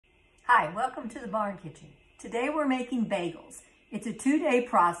Hi, welcome to the Barn Kitchen. Today we're making bagels. It's a 2-day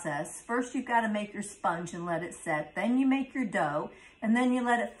process. First you've got to make your sponge and let it set. Then you make your dough and then you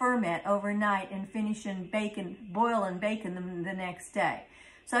let it ferment overnight and finish and boil and bake them the next day.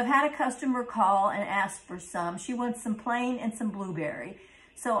 So I've had a customer call and ask for some. She wants some plain and some blueberry.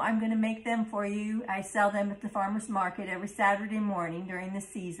 So I'm going to make them for you. I sell them at the farmer's market every Saturday morning during the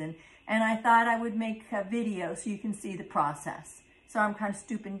season. And I thought I would make a video so you can see the process. So I'm kind of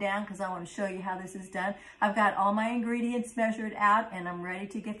stooping down because I want to show you how this is done. I've got all my ingredients measured out and I'm ready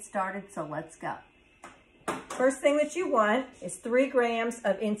to get started, so let's go. First thing that you want is 3 grams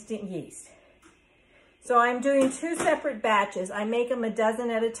of instant yeast. So I'm doing 2 separate batches. I make them a dozen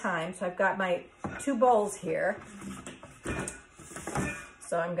at a time. So I've got my 2 bowls here.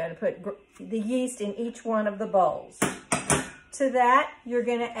 So I'm going to put the yeast in each one of the bowls. To that, you're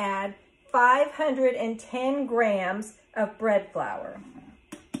going to add 510 grams of bread flour.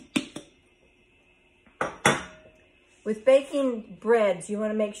 With baking breads, you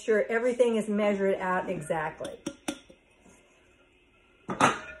want to make sure everything is measured out exactly.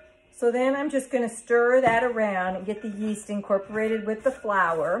 So then I'm just going to stir that around and get the yeast incorporated with the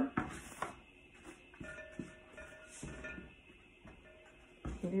flour.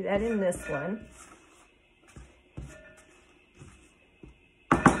 You do that in this one.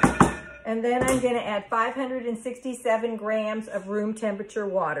 And then I'm going to add 567 grams of room temperature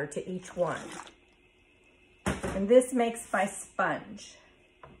water to each one. And this makes my sponge.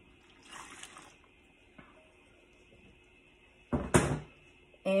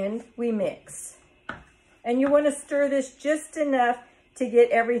 And we mix. And you want to stir this just enough to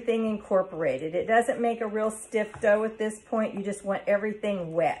get everything incorporated. It doesn't make a real stiff dough at this point. You just want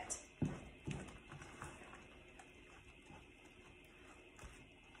everything wet.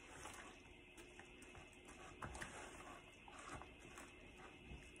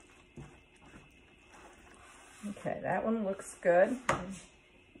 Okay, that one looks good.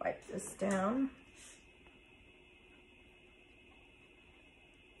 Wipe this down.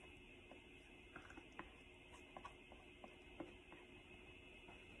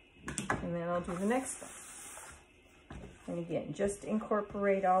 And then I'll do the next one. And again, just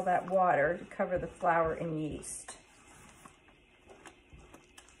incorporate all that water to cover the flour and yeast.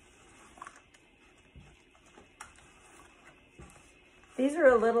 These are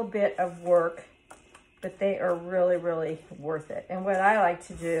a little bit of work, but they are really, really worth it. And what I like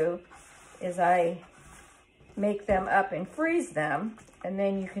to do is I make them up and freeze them, and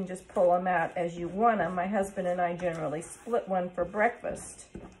then you can just pull them out as you want them. My husband and I generally split one for breakfast.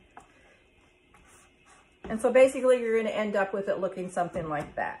 And so basically you're gonna end up with it looking something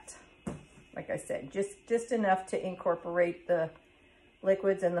like that. Like I said, just enough to incorporate the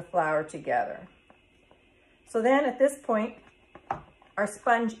liquids and the flour together. So then at this point, our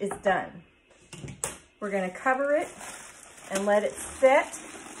sponge is done. We're going to cover it and let it set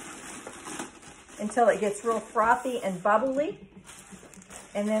until it gets real frothy and bubbly.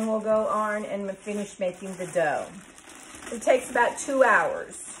 And then we'll go on and finish making the dough. It takes about 2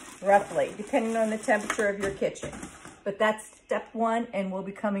 hours, roughly, depending on the temperature of your kitchen. But that's step 1, and we'll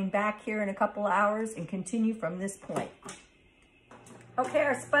be coming back here in a couple hours and continue from this point. Okay,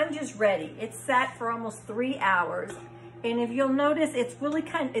 our sponge is ready. It's sat for almost 3 hours. And if you'll notice, it's really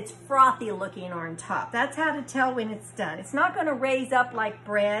it's frothy looking on top. That's how to tell when it's done. It's not gonna raise up like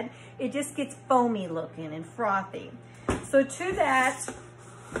bread. It just gets foamy looking and frothy. So to that,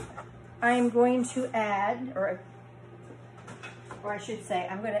 I'm going to add, or I should say,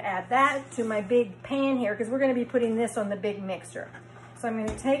 I'm gonna add that to my big pan here because we're gonna be putting this on the big mixer. So I'm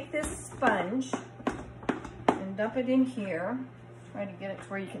gonna take this sponge and dump it in here. Try to get it to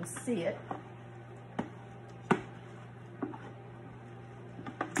where you can see it.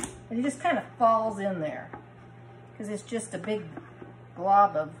 And it just kind of falls in there because it's just a big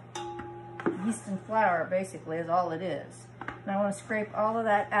glob of yeast and flour, basically, is all it is. And I want to scrape all of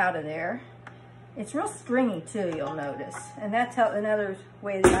that out of there. It's real stringy too, you'll notice. And that's how, another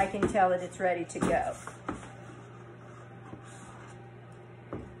way that I can tell that it's ready to go.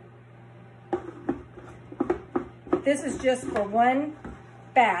 This is just for one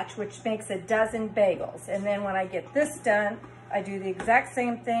batch, which makes a dozen bagels. And then when I get this done, I do the exact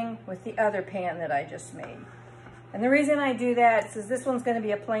same thing with the other pan that I just made. And the reason I do that is this one's gonna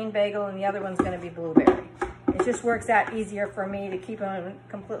be a plain bagel and the other one's gonna be blueberry. It just works out easier for me to keep them in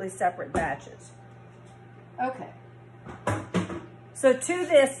completely separate batches. Okay. So to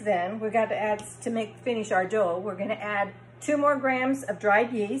this then, we've got to add, to finish our dough, we're gonna add 2 more grams of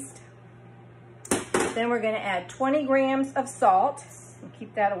dried yeast. Then we're gonna add 20 grams of salt. And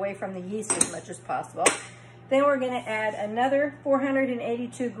keep that away from the yeast as much as possible. Then we're going to add another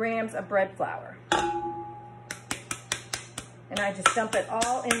 482 grams of bread flour. And I just dump it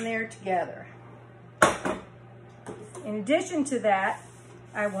all in there together. In addition to that,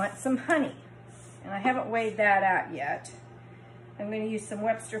 I want some honey. And I haven't weighed that out yet. I'm going to use some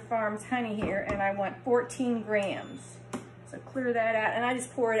Webster Farms honey here, and I want 14 grams. So clear that out, and I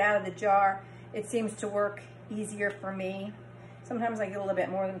just pour it out of the jar. It seems to work easier for me. Sometimes I get a little bit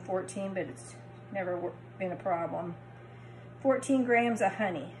more than 14, but it's never been a problem. 14 grams of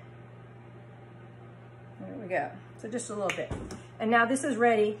honey. There we go. So just a little bit. And now this is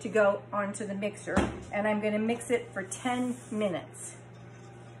ready to go onto the mixer, and I'm going to mix it for 10 minutes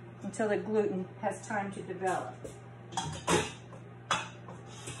until the gluten has time to develop.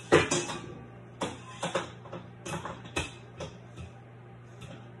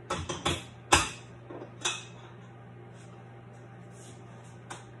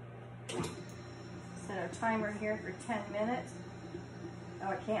 Set our timer here for 10 minutes. Oh,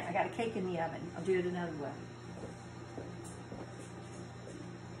 I can't. I got a cake in the oven. I'll do it another way.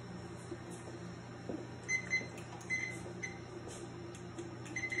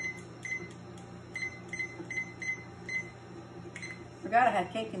 Forgot I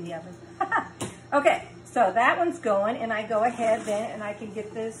had cake in the oven. Okay, so that one's going, and I go ahead then and I can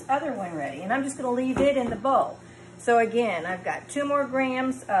get this other one ready. And I'm just going to leave it in the bowl. So again, I've got 2 more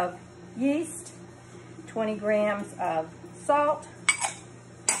grams of yeast, 20 grams of salt,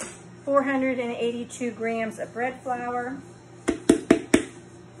 482 grams of bread flour,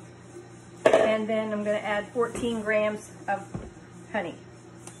 and then I'm going to add 14 grams of honey.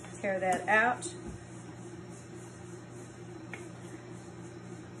 Tear that out.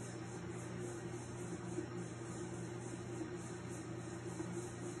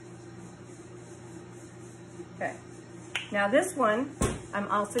 Okay, now this one, I'm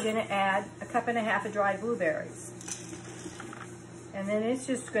also going to add a 1.5 cups of dried blueberries. And then it's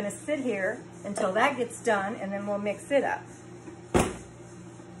just going to sit here until that gets done, and then we'll mix it up.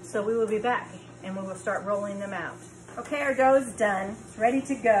 So we will be back, and we will start rolling them out. Okay, our dough is done. It's ready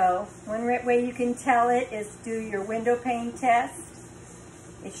to go. One way you can tell it is do your window pane test.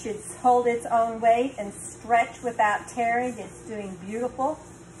 It should hold its own weight and stretch without tearing. It's doing beautiful.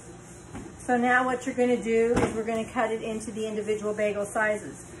 So now what you're going to do is we're going to cut it into the individual bagel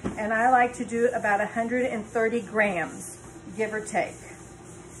sizes. And I like to do about 130 grams, give or take.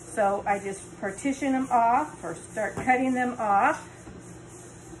 So I just partition them off, or start cutting them off,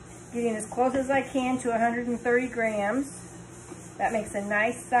 getting as close as I can to 130 grams. That makes a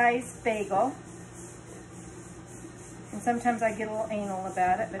nice sized bagel. And sometimes I get a little anal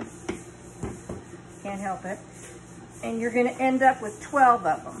about it, but can't help it. And you're going to end up with 12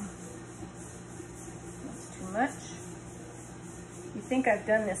 of them. Much. You think I've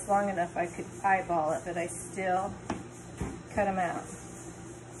done this long enough I could eyeball it, but I still cut them out.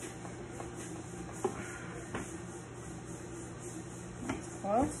 That's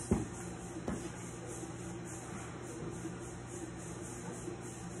close.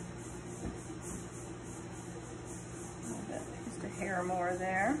 Just a hair more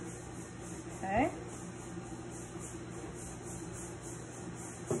there. Okay.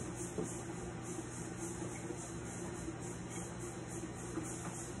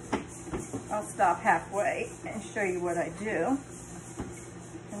 I'll stop halfway and show you what I do.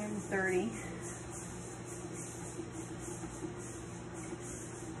 130.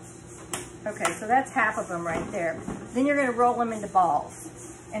 Okay, so that's half of them right there. Then you're going to roll them into balls.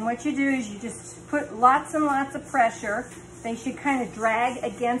 And what you do is you just put lots and lots of pressure. They should kind of drag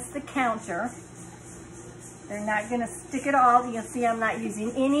against the counter. They're not going to stick at all. You'll see I'm not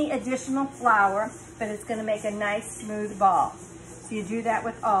using any additional flour, but it's going to make a nice smooth ball. So you do that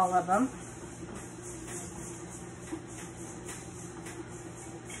with all of them.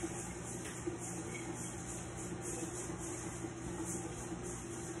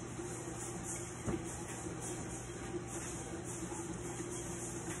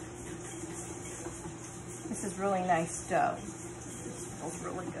 This is really nice dough. This feels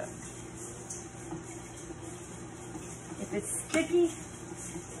really good. If it's sticky,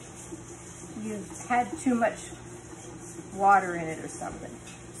 you've had too much water in it or something.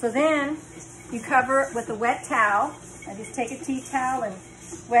 So then you cover it with a wet towel. I just take a tea towel and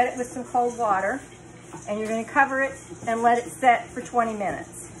wet it with some cold water. And you're going to cover it and let it set for 20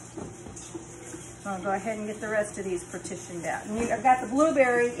 minutes. I'll go ahead and get the rest of these partitioned out. And I've got the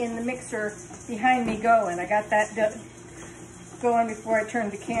blueberry in the mixer behind me going. I got that going before I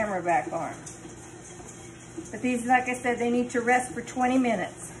turned the camera back on. But these, like I said, they need to rest for 20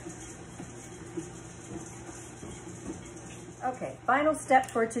 minutes. Okay, final step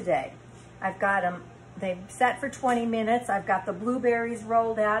for today. I've got them They've set for 20 minutes. I've got the blueberries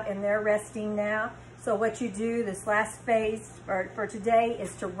rolled out and they're resting now. So what you do, this last phase for today,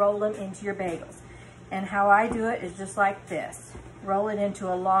 is to roll them into your bagels. And how I do it is just like this. Roll it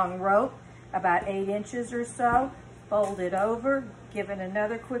into a long rope, about 8 inches or so. Fold it over, give it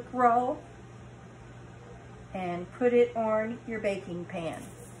another quick roll, and put it on your baking pan.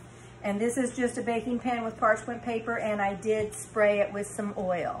 And this is just a baking pan with parchment paper, and I did spray it with some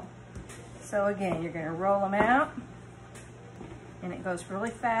oil. So again, you're gonna roll them out, and it goes really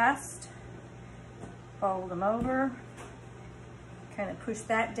fast. Fold them over, kind of push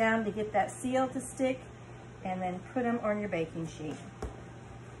that down to get that seal to stick, and then put them on your baking sheet.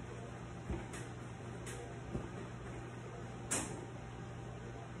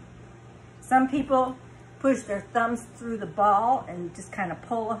 Some people push their thumbs through the ball and just kind of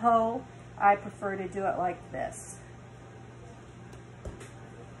pull a hole. I prefer to do it like this.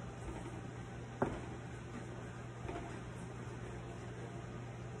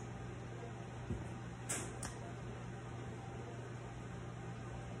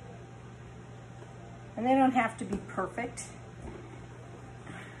 And they don't have to be perfect.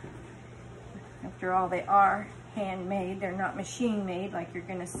 After all, they are handmade. They're not machine made like you're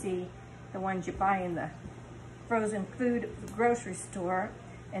gonna see the ones you buy in the frozen food grocery store.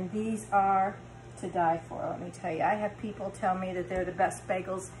 And these are to die for, let me tell you. I have people tell me that they're the best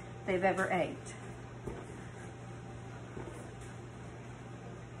bagels they've ever ate.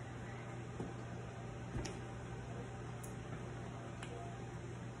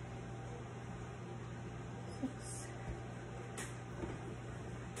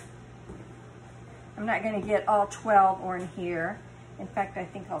 I'm not going to get all 12 on here. In fact, I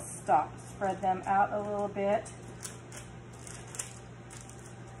think I'll spread them out a little bit,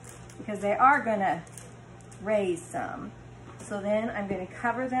 because they are going to raise some. So then I'm going to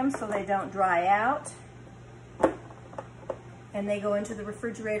cover them so they don't dry out, and they go into the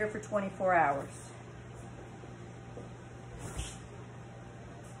refrigerator for 24 hours.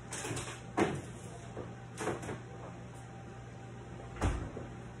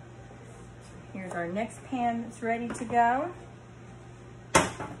 Here's our next pan that's ready to go.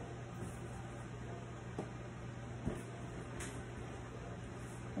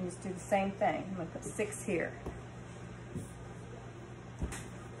 And just do the same thing. I'm going to put 6 here.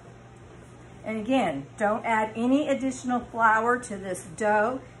 And again, don't add any additional flour to this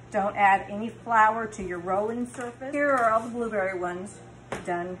dough. Don't add any flour to your rolling surface. Here are all the blueberry ones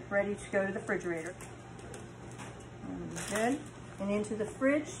done, ready to go to the refrigerator. Good. And into the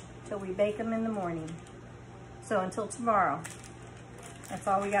fridge till we bake them in the morning. So until tomorrow. That's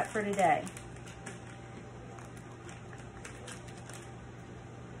all we got for today.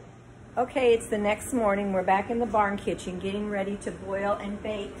 Okay, it's the next morning. We're back in the barn kitchen getting ready to boil and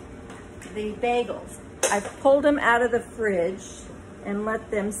bake the bagels. I've pulled them out of the fridge and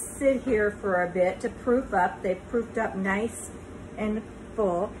let them sit here for a bit to proof up. They've proofed up nice and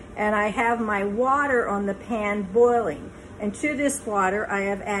full. And I have my water on the pan boiling. And to this water, I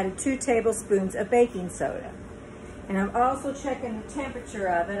have added 2 tablespoons of baking soda. And I'm also checking the temperature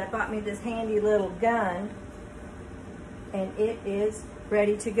of it. I bought me this handy little gun, and it is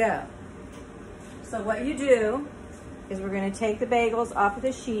ready to go. So what you do is we're going to take the bagels off of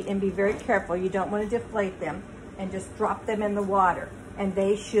the sheet and be very careful. You don't want to deflate them, and just drop them in the water, and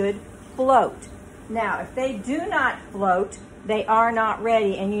they should float. Now, if they do not float, they are not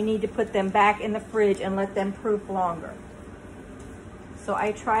ready, and you need to put them back in the fridge and let them proof longer. So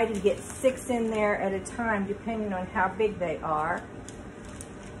I try to get 6 in there at a time, depending on how big they are.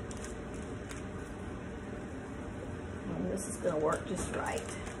 And this is going to work just right.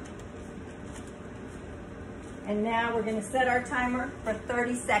 And now we're going to set our timer for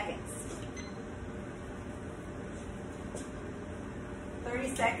 30 seconds.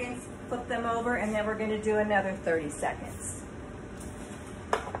 30 seconds, flip them over, and then we're going to do another 30 seconds.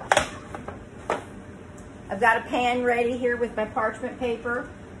 I've got a pan ready here with my parchment paper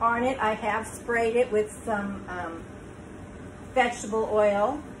on it. I have sprayed it with some vegetable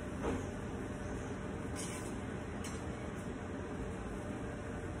oil.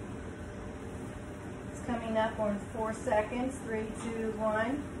 It's coming up on 4 seconds. 3, 2,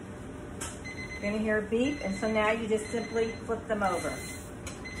 1. You're going to hear a beep, and so now you just simply flip them over.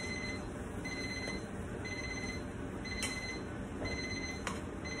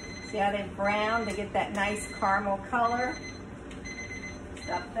 See how they've browned? They get that nice caramel color.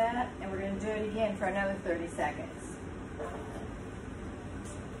 Stop that, and we're going to do it again for another 30 seconds.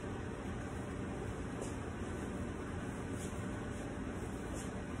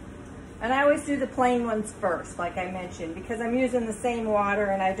 And I always do the plain ones first, like I mentioned, because I'm using the same water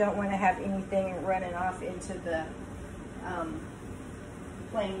and I don't want to have anything running off into the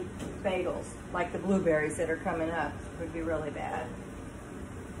plain bagels, like the blueberries that are coming up. Would be really bad.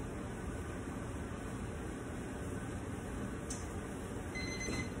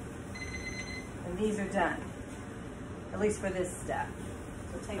 And these are done, at least for this step.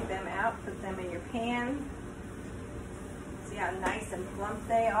 So take them out, put them in your pan. See how nice and plump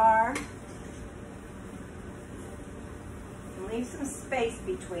they are. And leave some space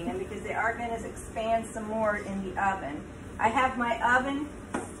between them because they are going to expand some more in the oven. I have my oven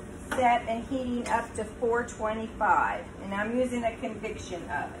set and heating up to 425, and I'm using a convection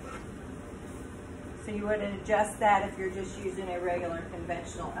oven. So you would adjust that if you're just using a regular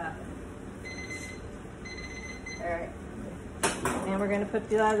conventional oven. All right, and we're going to put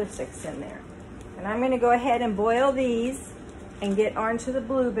the other 6 in there. And I'm going to go ahead and boil these and get onto the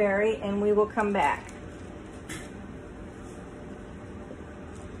blueberry, and we will come back.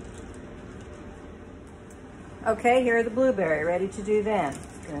 Okay, here are the blueberry, ready to do them.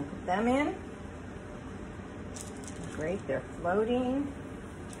 Gonna put them in. Great, they're floating.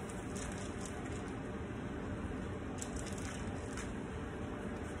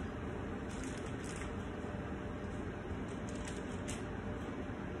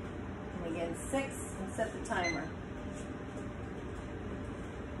 And again, 6, and set the timer.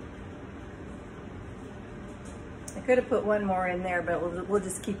 I could have put one more in there, but we'll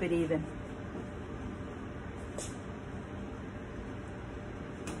just keep it even.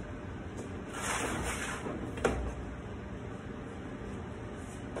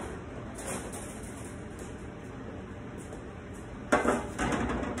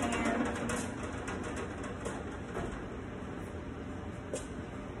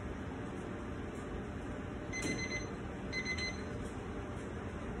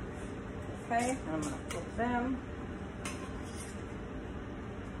 Okay, I'm going to flip them.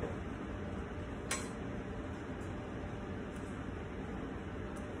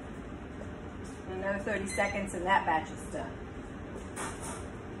 Another 30 seconds and that batch is done.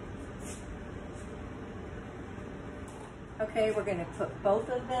 Okay, we're going to put both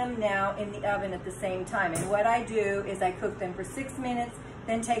of them now in the oven at the same time. And what I do is I cook them for 6 minutes,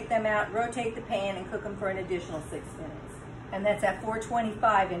 then take them out, rotate the pan, and cook them for an additional 6 minutes. And that's at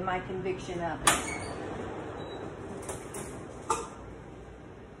 425 in my convection oven.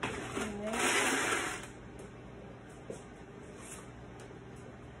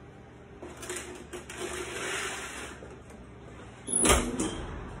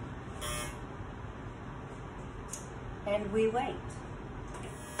 And we wait.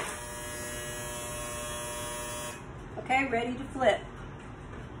 Okay, ready to flip.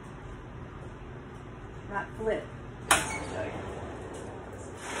 Not flip. Show you.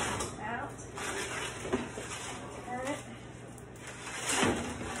 Out. Turn it.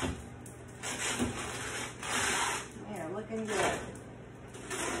 There, looking good.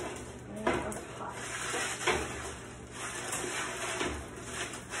 And it goes hot.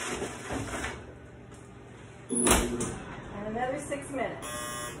 And another 6 minutes.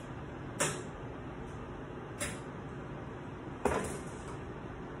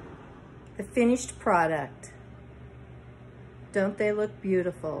 The finished product. Don't they look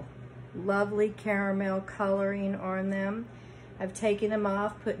beautiful? Lovely caramel coloring on them. I've taken them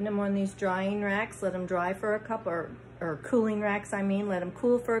off, putting them on these drying racks, let them dry for a couple, or cooling racks, I mean, let them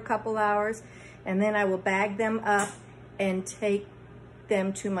cool for a couple hours, and then I will bag them up and take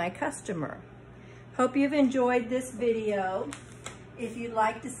them to my customer. Hope you've enjoyed this video. If you'd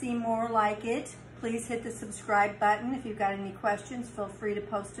like to see more like it, please hit the subscribe button. If you've got any questions, feel free to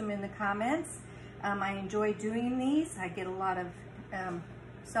post them in the comments. I enjoy doing these. I get a lot of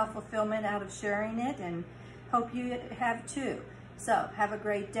self-fulfillment out of sharing it, and hope you have too. So have a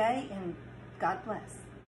great day, and God bless.